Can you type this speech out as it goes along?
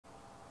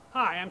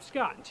Hi, I'm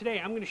Scott, and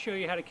today I'm going to show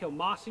you how to kill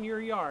moss in your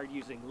yard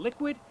using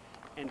liquid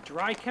and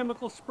dry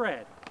chemical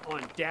spread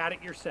on Dad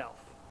It Yourself.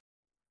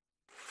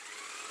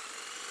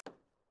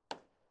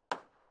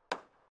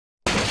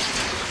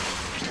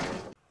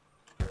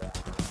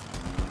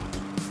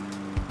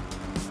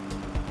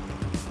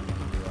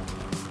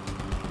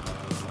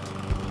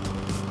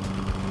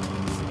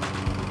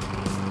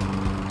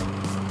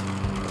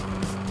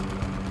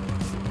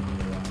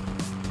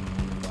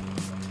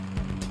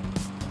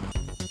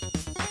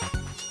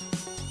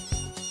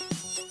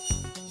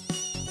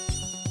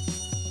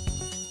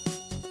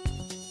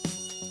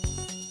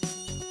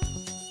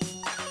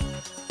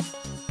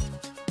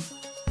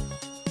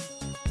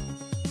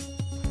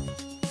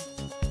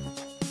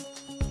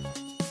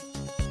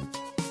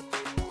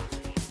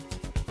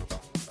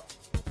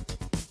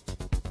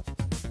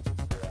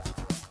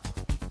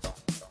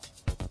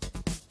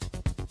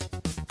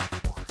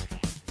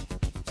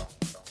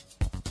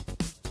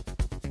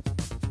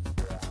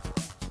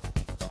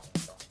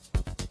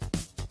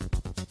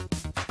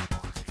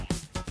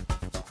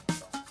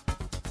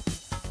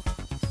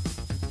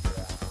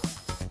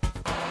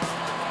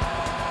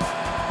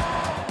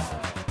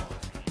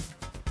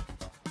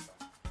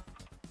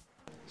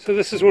 So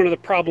this is one of the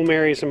problem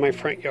areas in my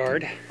front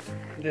yard.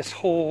 This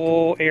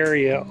whole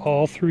area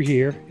all through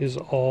here is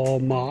all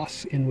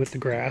moss in with the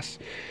grass.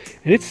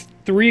 And it's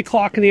 3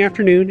 o'clock in the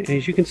afternoon, and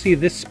as you can see,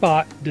 this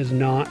spot does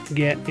not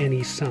get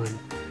any sun.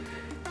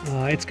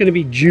 It's going to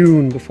be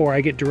June before I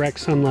get direct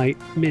sunlight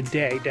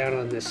midday down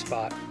on this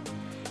spot.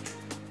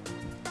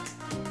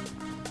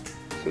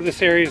 So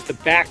this area is the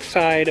back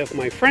side of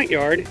my front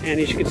yard, and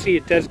as you can see,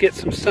 it does get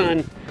some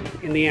sun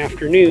in the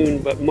afternoon,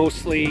 but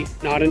mostly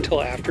not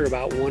until after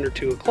about 1 or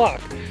 2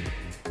 o'clock.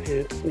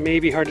 It's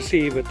maybe hard to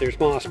see, but there's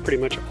moss pretty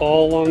much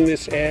all along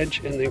this edge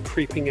and then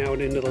creeping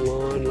out into the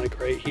lawn, like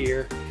right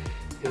here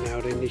and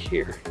out into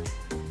here.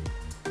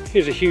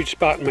 Here's a huge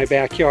spot in my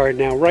backyard.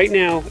 Now, right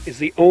now is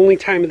the only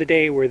time of the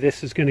day where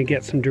this is going to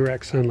get some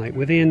direct sunlight.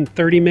 Within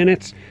 30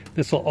 minutes,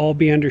 this will all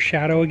be under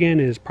shadow again.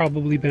 It has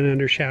probably been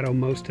under shadow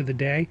most of the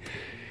day.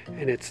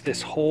 And it's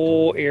this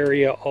whole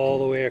area all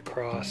the way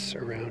across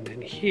around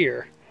in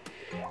here.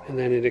 And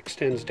then it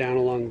extends down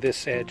along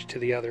this edge to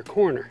the other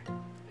corner.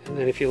 And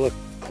then if you look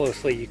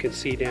closely, you can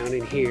see down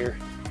in here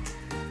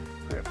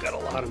where I've got a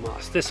lot of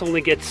moss. This only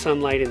gets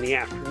sunlight in the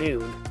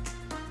afternoon,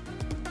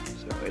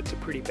 so it's a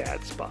pretty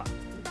bad spot.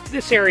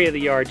 This area of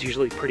the yard's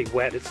usually pretty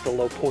wet. It's the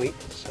low point,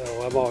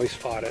 so I've always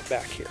fought it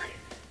back here.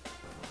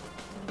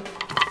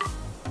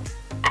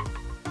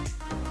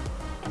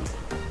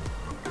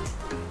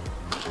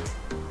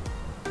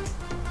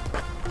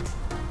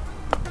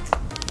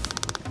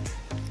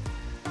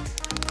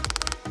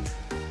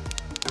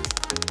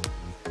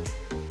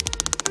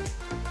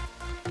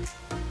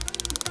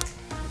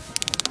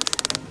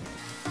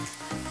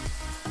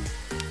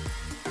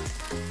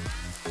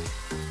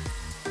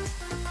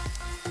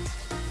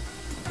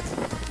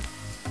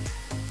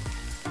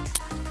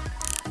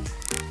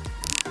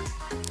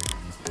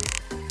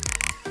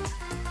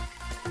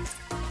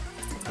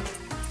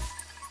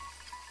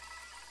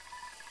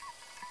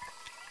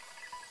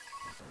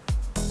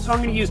 So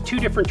I'm going to use two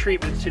different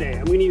treatments today.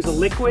 I'm going to use a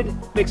liquid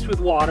mixed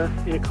with water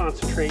in a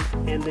concentrate,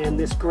 and then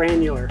this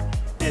granular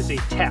as a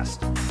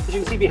test. As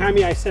you can see behind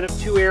me, I set up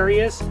two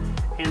areas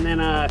and then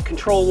a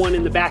control one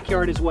in the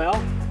backyard as well.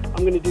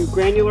 I'm going to do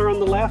granular on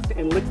the left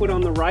and liquid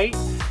on the right,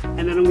 and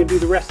then I'm going to do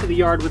the rest of the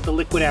yard with the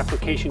liquid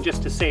application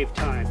just to save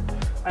time.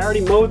 I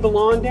already mowed the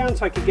lawn down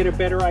so I could get a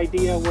better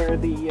idea where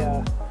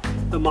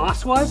the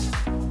moss was.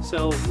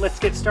 So let's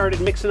get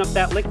started mixing up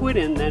that liquid,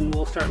 and then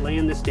we'll start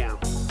laying this down.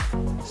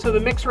 So the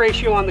mix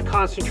ratio on the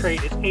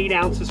concentrate is 8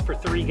 ounces for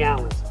 3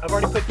 gallons. I've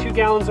already put 2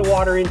 gallons of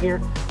water in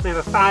here. I have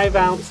a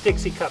 5-ounce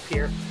Dixie cup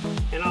here,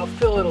 and I'll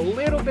fill it a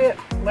little bit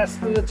less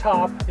than the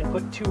top and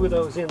put 2 of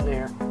those in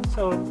there.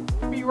 So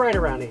it'll be right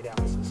around 8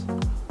 ounces.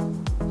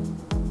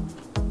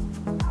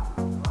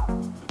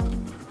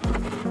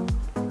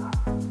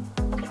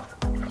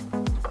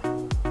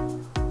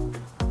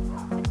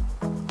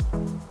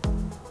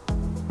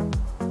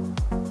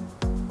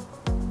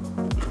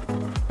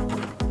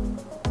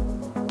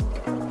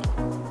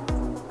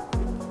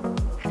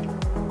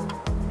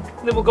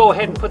 And then we'll go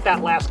ahead and put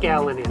that last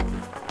gallon in. So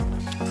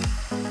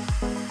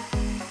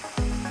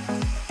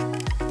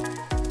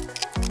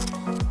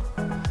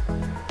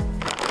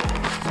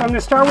I'm going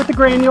to start with the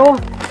granule.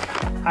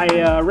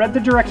 I read the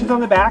directions on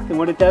the back, and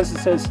what it does, it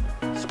says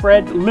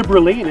spread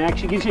liberally, and it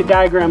actually gives you a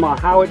diagram on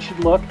how it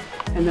should look.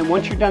 And then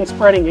once you're done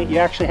spreading it, you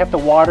actually have to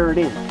water it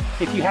in.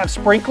 If you have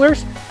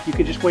sprinklers, you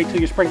could just wait till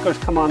your sprinklers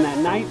come on that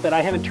night, but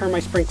I haven't turned my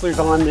sprinklers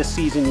on this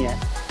season yet.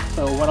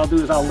 So what I'll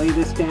do is I'll lay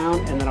this down,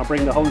 and then I'll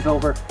bring the hose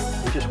over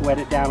and just wet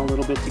it down a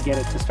little bit to get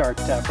it to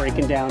start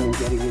breaking down and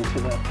getting into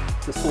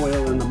the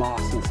soil and the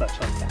moss and such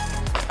like that.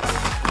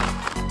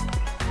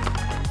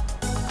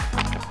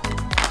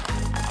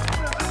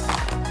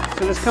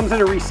 So this comes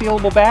in a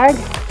resealable bag.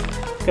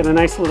 It's got a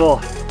nice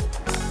little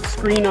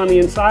screen on the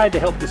inside to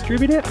help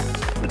distribute it.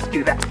 Let's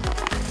do that.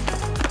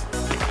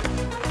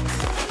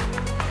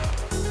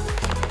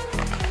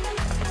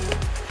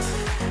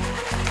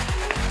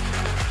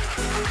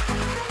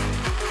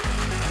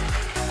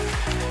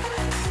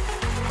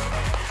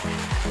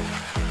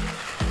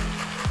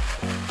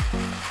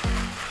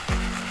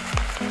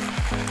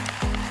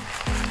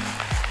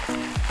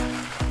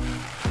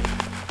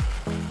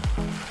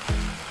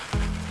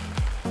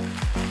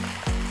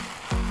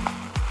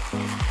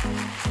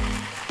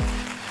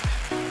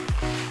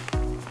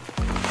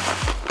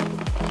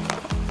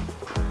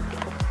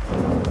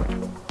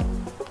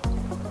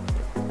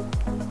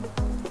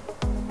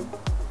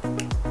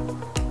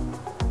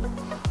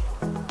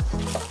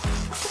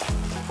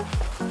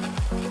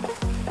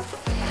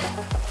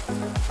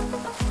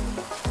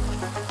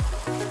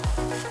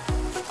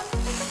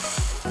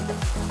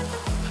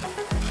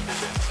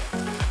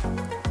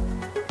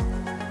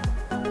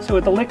 So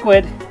with the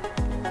liquid,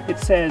 it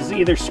says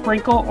either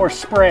sprinkle or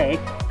spray.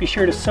 Be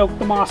sure to soak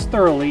the moss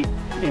thoroughly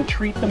and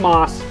treat the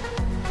moss.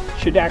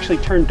 Should actually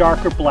turn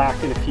dark or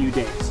black in a few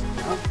days.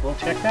 Well, we'll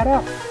check that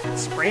out.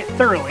 Spray it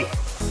thoroughly.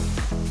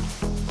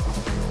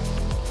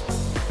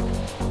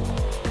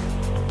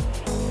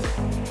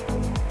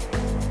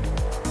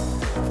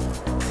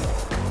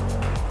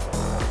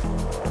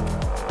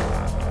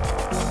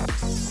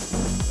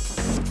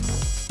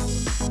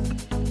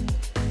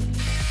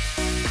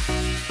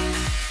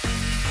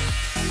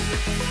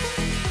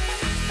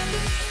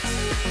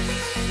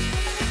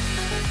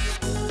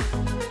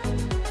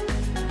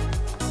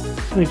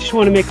 I just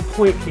want to make a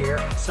point here.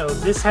 So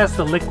this has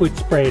the liquid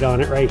sprayed on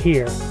it right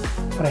here,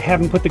 but I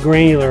haven't put the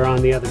granular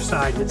on the other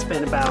side. It's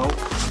been about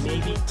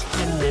maybe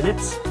 10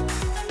 minutes.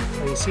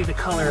 So you see the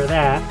color of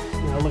that.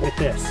 Now look at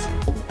this.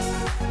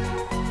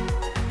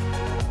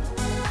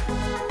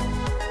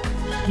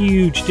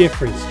 Huge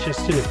difference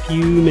just in a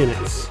few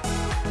minutes.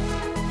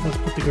 Let's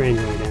put the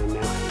granular down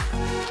now.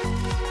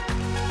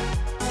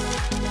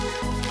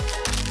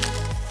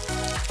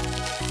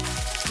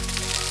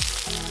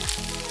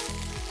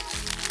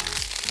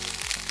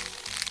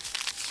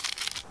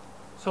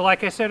 So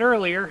like I said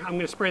earlier, I'm going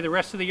to spray the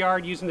rest of the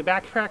yard using the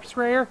backpack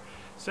sprayer.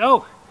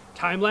 So,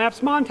 time-lapse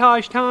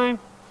montage time.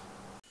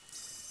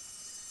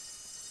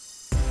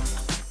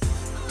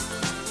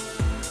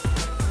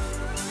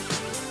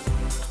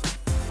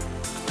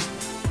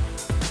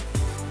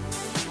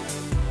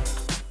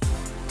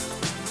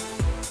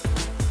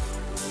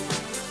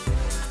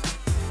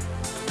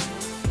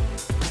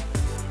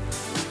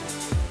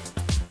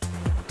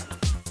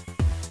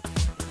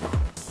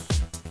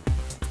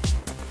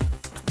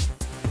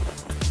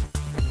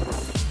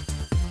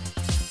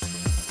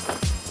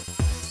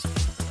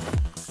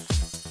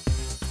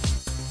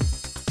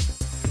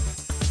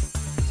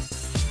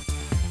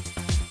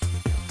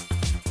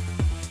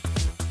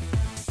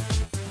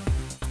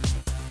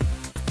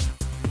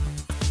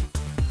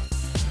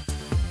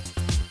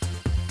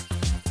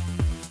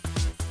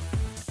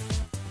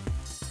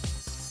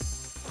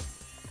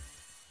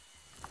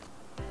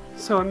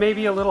 So it may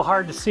be a little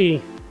hard to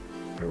see,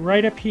 but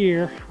right up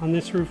here on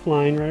this roof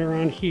line, right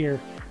around here,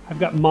 I've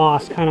got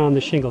moss kind of on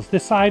the shingles.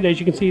 This side, as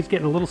you can see, it's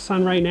getting a little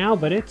sun right now,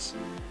 but it's,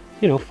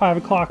 you know, 5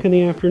 o'clock in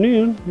the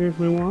afternoon. There's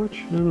my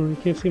watch. No, you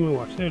can't see my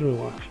watch. There's my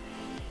watch.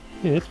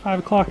 Yeah, it's 5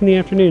 o'clock in the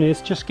afternoon.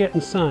 It's just getting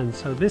sun.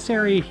 So this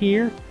area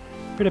here,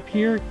 right up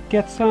here,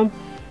 gets some,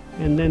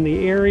 and then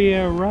the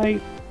area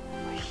right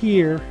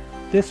here,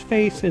 this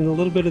face and a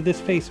little bit of this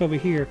face over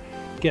here,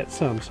 gets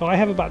some. So I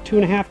have about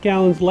 2.5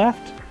 gallons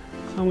left.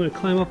 So I'm going to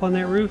climb up on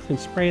that roof and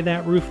spray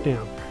that roof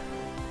down.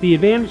 The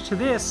advantage to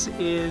this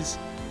is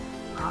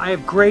I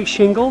have gray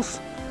shingles,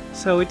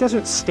 so it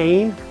doesn't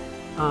stain.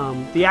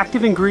 The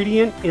active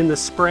ingredient in the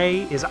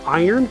spray is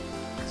iron.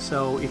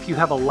 So if you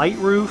have a light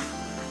roof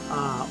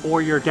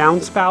or your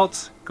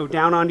downspouts go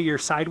down onto your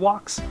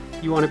sidewalks,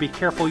 you want to be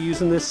careful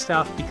using this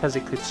stuff because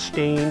it could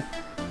stain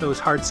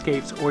those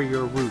hardscapes or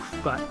your roof.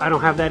 But I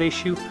don't have that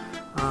issue.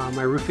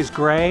 My roof is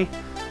gray,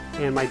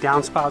 and my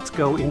downspouts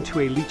go into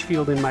a leach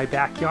field in my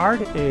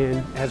backyard,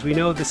 and as we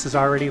know, this is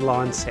already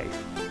lawn safe.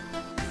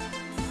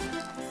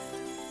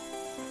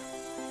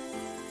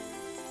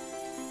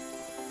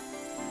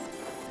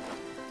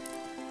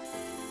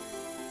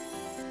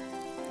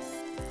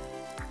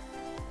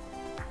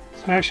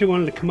 So I actually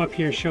wanted to come up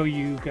here and show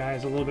you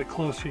guys a little bit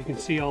closer. You can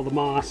see all the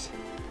moss,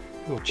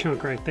 a little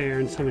chunk right there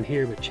and some in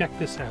here, but check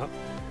this out.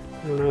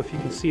 I don't know if you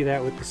can see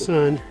that with the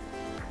sun,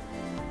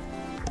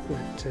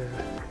 but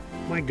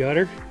my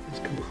gutter is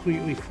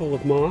completely full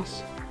of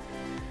moss.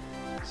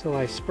 So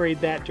I sprayed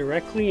that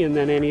directly, and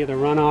then any of the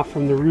runoff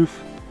from the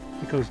roof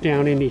that goes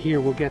down into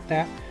here will get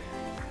that.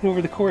 And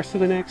over the course of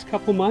the next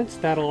couple months,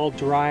 that'll all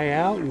dry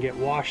out and get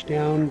washed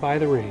down by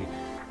the rain.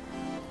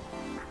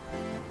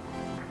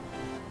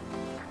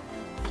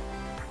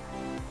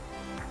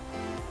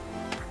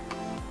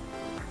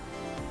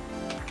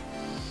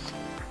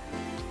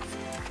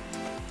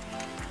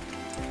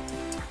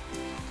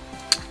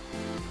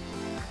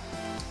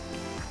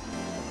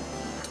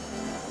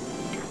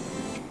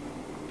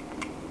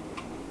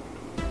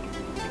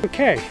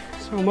 Okay,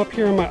 so I'm up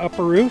here on my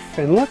upper roof,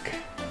 and look,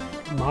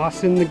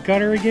 moss in the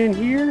gutter again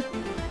here,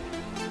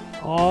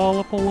 all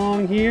up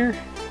along here.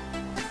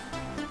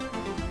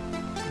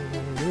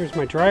 And there's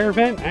my dryer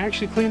vent. I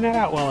actually cleaned that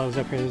out while I was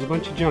up here. There's a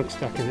bunch of junk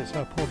stuck in it,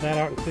 so I pulled that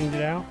out and cleaned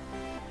it out.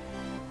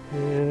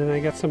 And then I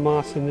got some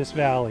moss in this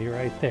valley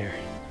right there.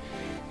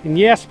 And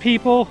yes,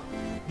 people,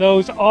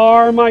 those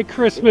are my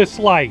Christmas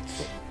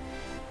lights.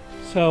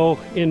 So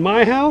in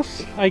my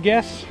house, I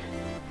guess,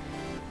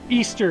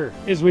 Easter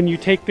is when you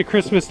take the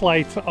Christmas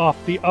lights off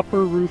the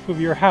upper roof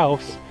of your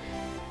house,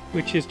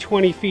 which is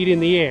 20 feet in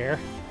the air.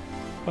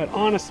 But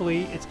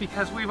honestly, it's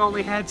because we've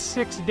only had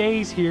 6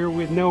 days here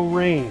with no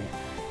rain.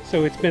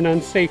 So it's been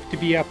unsafe to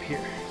be up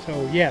here.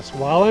 So yes,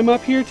 while I'm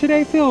up here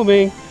today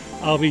filming,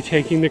 I'll be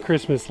taking the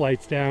Christmas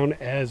lights down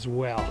as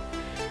well.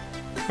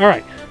 All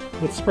right,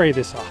 let's spray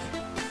this off.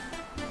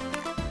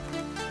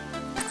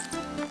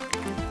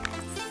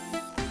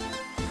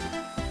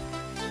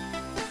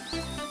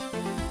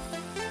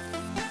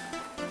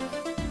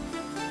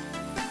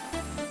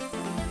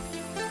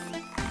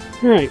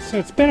 Alright, so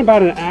it's been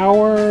about an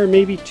hour,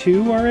 maybe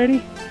 2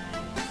 already.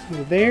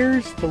 So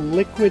there's the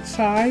liquid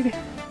side.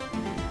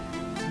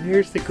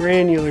 There's the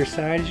granular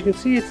side. As you can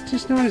see, it's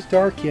just not as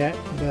dark yet,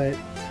 but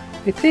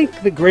I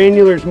think the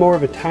granular is more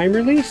of a time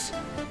release.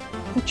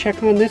 We'll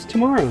check on this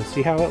tomorrow and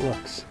see how it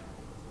looks.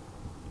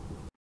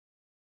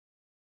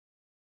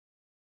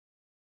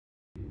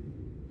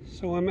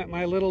 So I'm at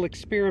my little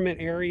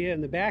experiment area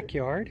in the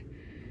backyard.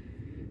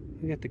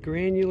 We got the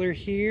granular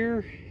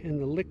here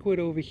and the liquid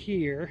over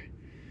here.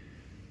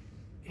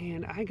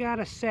 And I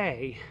gotta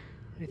say,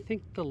 I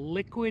think the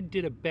liquid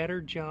did a better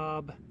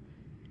job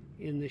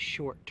in the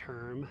short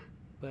term,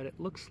 but it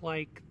looks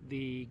like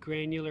the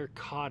granular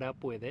caught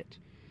up with it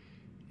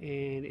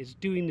and is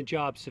doing the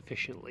job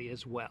sufficiently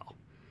as well.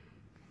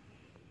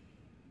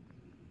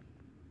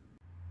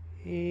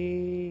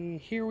 And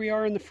here we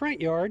are in the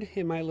front yard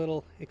in my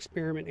little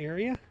experiment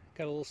area.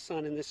 Got a little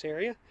sun in this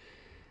area.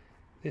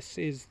 This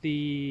is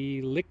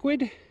the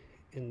liquid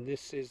and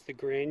this is the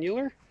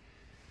granular.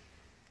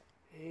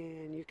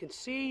 And you can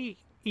see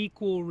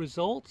equal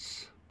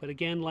results, but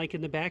again, like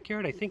in the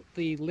backyard, I think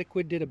the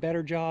liquid did a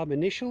better job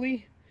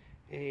initially,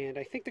 and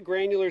I think the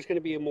granular is going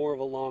to be more of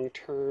a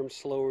long-term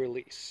slow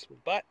release,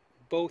 but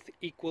both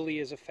equally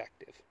as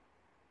effective.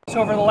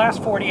 So over the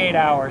last 48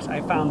 hours,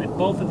 I found that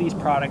both of these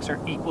products are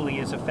equally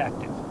as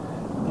effective.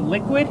 The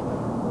liquid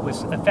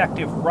was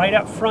effective right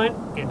up front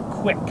and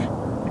quick.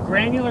 The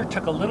granular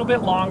took a little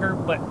bit longer,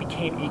 but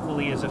became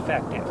equally as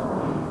effective.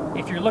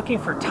 If you're looking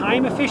for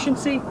time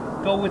efficiency,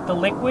 go with the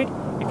liquid.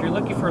 If you're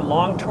looking for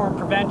long-term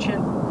prevention,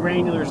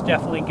 granular is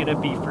definitely going to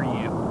be for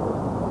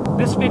you.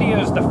 This video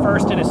is the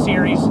first in a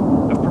series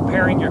of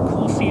preparing your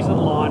cool season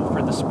lawn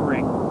for the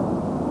spring.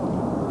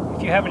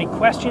 If you have any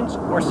questions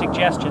or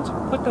suggestions,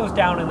 put those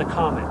down in the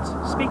comments.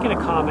 Speaking of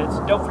comments,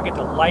 don't forget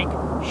to like,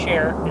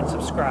 share, and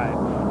subscribe.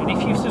 And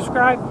if you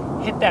subscribe,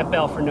 hit that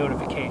bell for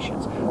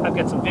notifications. I've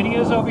got some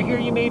videos over here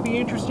you may be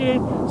interested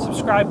in.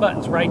 Subscribe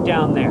button's right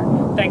down there.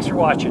 Thanks for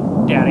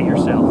watching. Data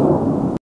yourself.